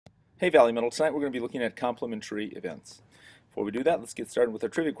Hey Valley Middle, tonight we're going to be looking at complementary events. Before we do that, let's get started with our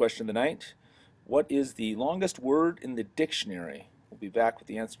trivia question of the night. What is the longest word in the dictionary? We'll be back with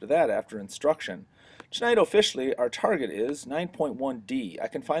the answer to that after instruction. Tonight officially our target is 9.1D. I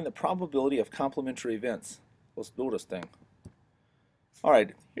can find the probability of complementary events. Let's do this thing.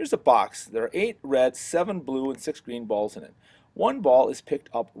 Alright, here's a box. There are 8 red, 7 blue, and 6 green balls in it. One ball is picked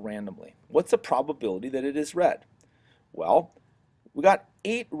up randomly. What's the probability that it is red? Well, we got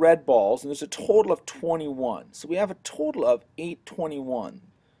 8 red balls, and there's a total of 21. So we have a total of 821.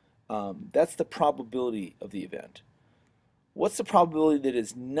 That's the probability of the event. What's the probability that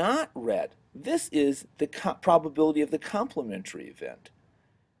is not red? This is the probability of the complementary event.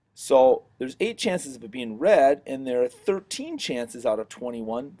 So there's 8 chances of it being red, and there are 13 chances out of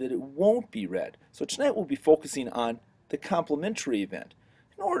 21 that it won't be red. So tonight we'll be focusing on the complementary event.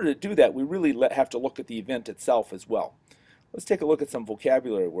 In order to do that, we really have to look at the event itself as well. Let's take a look at some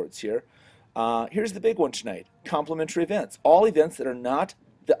vocabulary words here. Here's the big one tonight, complementary events. All events that are not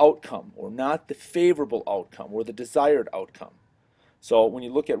the outcome or not the favorable outcome or the desired outcome. So when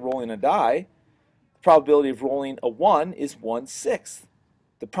you look at rolling a die, the probability of rolling a 1 is 1/6.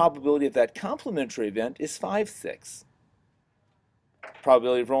 The probability of that complementary event is 5/6.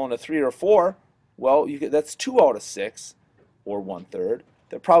 Probability of rolling a 3 or a 4, well, that's 2 out of 6 or 1/3.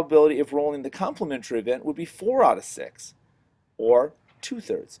 The probability of rolling the complementary event would be 4 out of 6. Or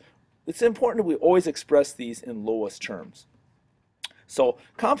 2/3. It's important that we always express these in lowest terms. So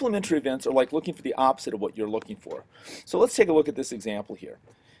complementary events are like looking for the opposite of what you're looking for. So let's take a look at this example here.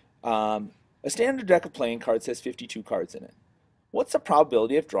 A standard deck of playing cards has 52 cards in it. What's the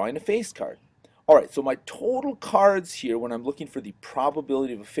probability of drawing a face card? Alright, so my total cards here, when I'm looking for the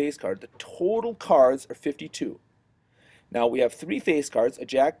probability of a face card, the total cards are 52. Now we have 3 face cards, a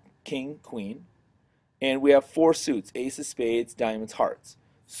jack, king, queen, and we have 4 suits, aces, spades, diamonds, hearts.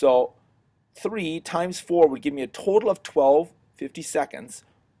 So 3 times 4 would give me a total of 12 50-seconds.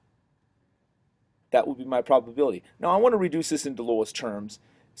 That would be my probability. Now I want to reduce this into lowest terms.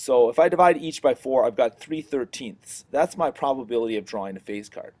 So if I divide each by 4, I've got 3/13. That's my probability of drawing a face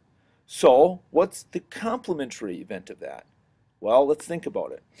card. So what's the complementary event of that? Well, let's think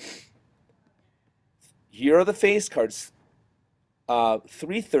about it. Here are the face cards,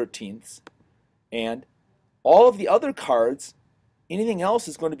 3/13, and all of the other cards, anything else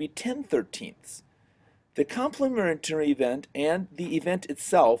is going to be 10/13. The complementary event and the event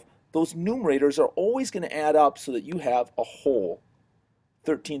itself, those numerators are always going to add up so that you have a whole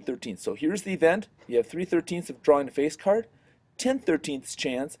 13/13. So here's the event. You have 3/13 of drawing a face card, 10/13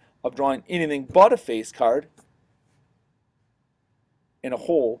 chance of drawing anything but a face card, and a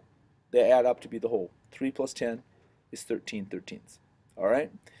whole. They add up to be the whole. 3 plus 10 is 13/13. All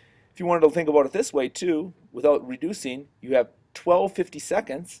right? If you wanted to think about it this way too, without reducing, you have 12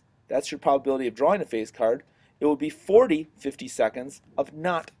 50-seconds. That's your probability of drawing a face card. It would be 40 50-seconds of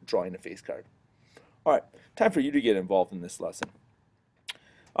not drawing a face card. All right, time for you to get involved in this lesson.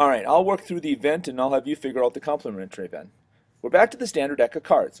 All right, I'll work through the event and I'll have you figure out the complementary event. We're back to the standard deck of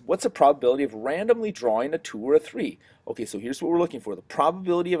cards. What's the probability of randomly drawing a 2 or a 3? Okay, so here's what we're looking for, the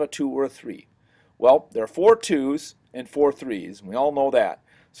probability of a 2 or a 3. Well, there are 4 2s and 4 3s, and we all know that.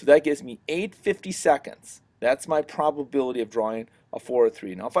 So that gives me 8 50-seconds. That's my probability of drawing a 4 or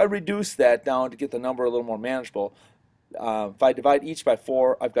 3. Now if I reduce that down to get the number a little more manageable, if I divide each by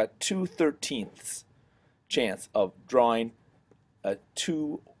 4, I've got 2/13 chance of drawing a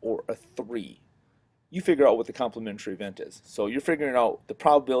 2 or a 3. You figure out what the complementary event is. So you're figuring out the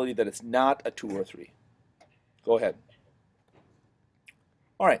probability that it's not a 2 or a 3. Go ahead.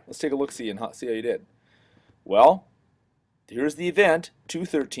 Alright, let's take a look see how you did. Well, here's the event,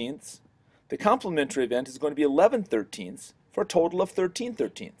 2/13. The complementary event is going to be 11/13 for a total of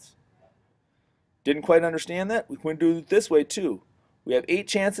 13/13. Didn't quite understand that? We can do it this way too. We have 8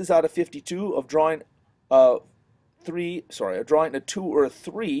 chances out of 52 of drawing a 2 or a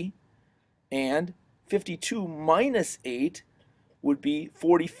 3, and 52 minus 8 would be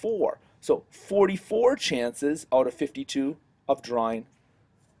 44. So 44 chances out of 52 of drawing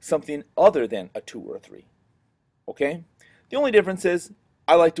something other than a 2 or a 3. Okay? The only difference is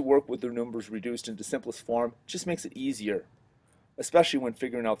I like to work with the numbers reduced into simplest form. It just makes it easier, especially when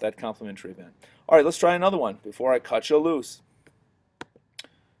figuring out that complementary event. All right, let's try another one before I cut you loose.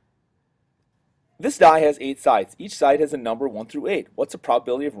 This die has 8 sides. Each side has a number 1 through 8. What's the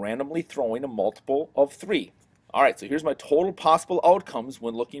probability of randomly throwing a multiple of 3? All right, so here's my total possible outcomes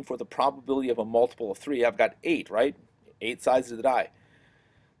when looking for the probability of a multiple of 3. I've got 8, right? 8 sides of the die.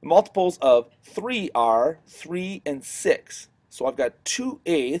 The multiples of 3 are 3 and 6. So I've got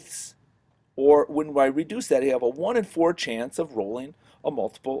 2/8, or when I reduce that, I have a 1 in 4 chance of rolling a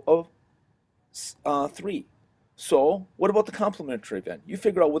multiple of 3. So what about the complementary event? You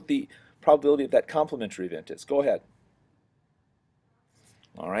figure out what the probability of that complementary event is. Go ahead.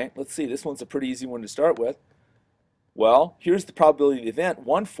 All right, let's see. This one's a pretty easy one to start with. Well, here's the probability of the event,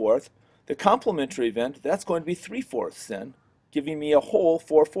 1/4. The complementary event, that's going to be 3/4 then, giving me a whole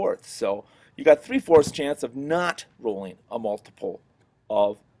 4/4. So you got 3/4 chance of not rolling a multiple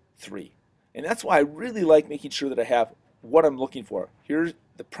of 3. And that's why I really like making sure that I have what I'm looking for. Here's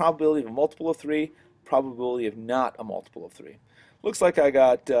the probability of a multiple of 3, probability of not a multiple of 3. Looks like I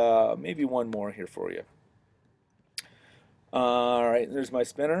got maybe one more here for you. All right, there's my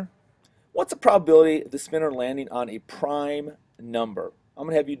spinner. What's the probability of the spinner landing on a prime number? I'm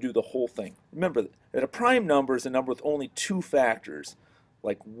going to have you do the whole thing. Remember that a prime number is a number with only 2 factors,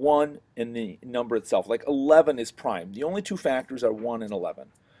 like 1 and the number itself. Like 11 is prime. The only 2 factors are 1 and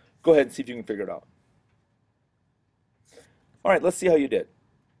 11. Go ahead and see if you can figure it out. All right, let's see how you did.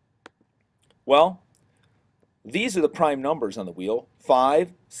 Well, these are the prime numbers on the wheel,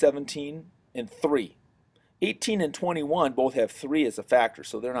 5, 17, and 3. 18 and 21 both have 3 as a factor,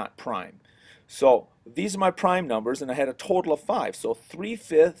 so they're not prime. So these are my prime numbers, and I had a total of 5. So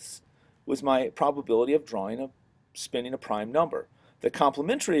 3/5 was my probability of spinning a prime number. The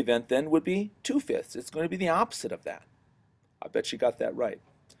complementary event then would be 2/5. It's going to be the opposite of that. I bet you got that right.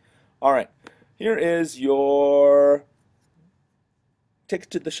 All right, here is your ticket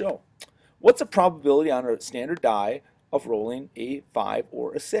to the show. What's the probability on a standard die of rolling a 5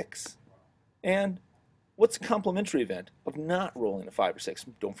 or a 6? And what's the complementary event of not rolling a 5 or 6?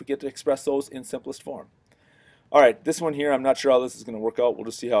 Don't forget to express those in simplest form. All right, this one here, I'm not sure how this is going to work out. We'll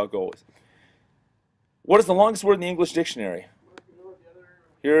just see how it goes. What is the longest word in the English dictionary?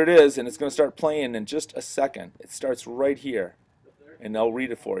 Here it is, and it's going to start playing in just a second. It starts right here, and I'll read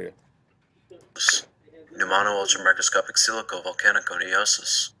it for you. Pneumono-ultramicroscopic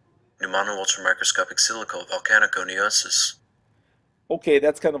silico-volcaniconiosis. Pneumono-ultramicroscopic silico-volcaniconiosis. Okay,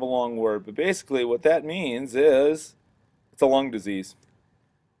 that's kind of a long word, but basically what that means is it's a lung disease.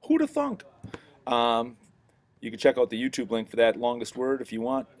 Who'da thunk? You can check out the YouTube link for that longest word if you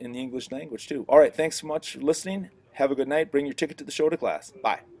want in the English language too. All right, thanks so much for listening. Have a good night. Bring your ticket to the show to class.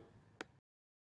 Bye.